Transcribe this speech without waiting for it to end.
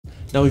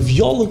Now, if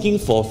you're looking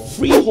for a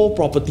freehold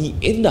property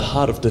in the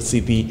heart of the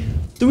city,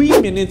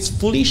 3 minutes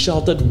fully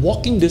sheltered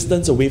walking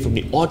distance away from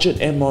the Orchard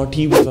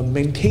MRT with a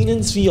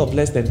maintenance fee of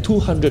less than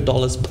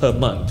 $200 per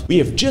month, we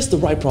have just the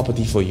right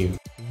property for you.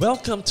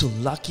 Welcome to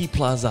Lucky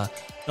Plaza.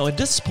 Now at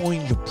this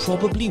point, you're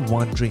probably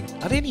wondering,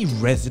 are there any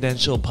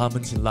residential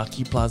apartments in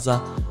Lucky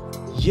Plaza?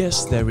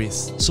 Yes, there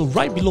is. So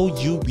right below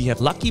you, we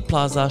have Lucky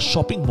Plaza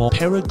Shopping Mall,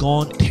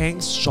 Paragon,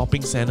 Tangs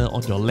Shopping Centre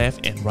on your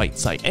left and right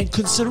side. And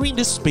considering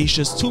this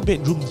spacious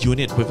 2-bedroom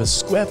unit with a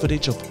square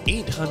footage of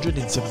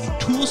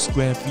 872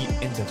 square feet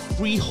and the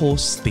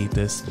freehold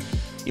status,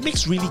 it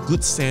makes really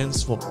good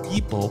sense for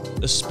people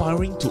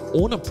aspiring to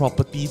own a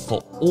property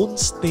for own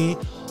stay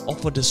or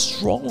for the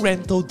strong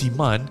rental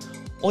demand,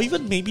 or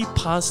even maybe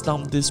pass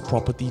down this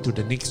property to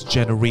the next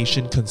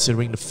generation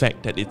considering the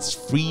fact that it's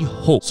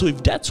freehold. So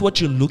if that's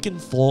what you're looking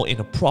for in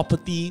a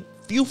property,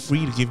 feel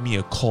free to give me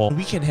a call.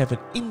 We can have an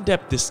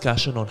in-depth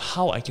discussion on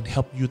how I can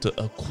help you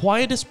to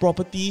acquire this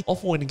property or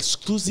for an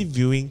exclusive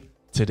viewing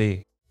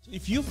today.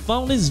 If you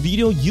found this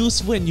video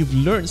useful and you've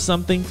learned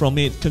something from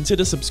it,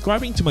 consider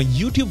subscribing to my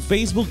YouTube,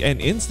 Facebook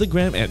and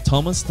Instagram at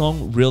Thomas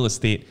Tong Real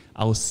Estate.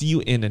 I will see you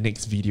in the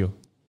next video.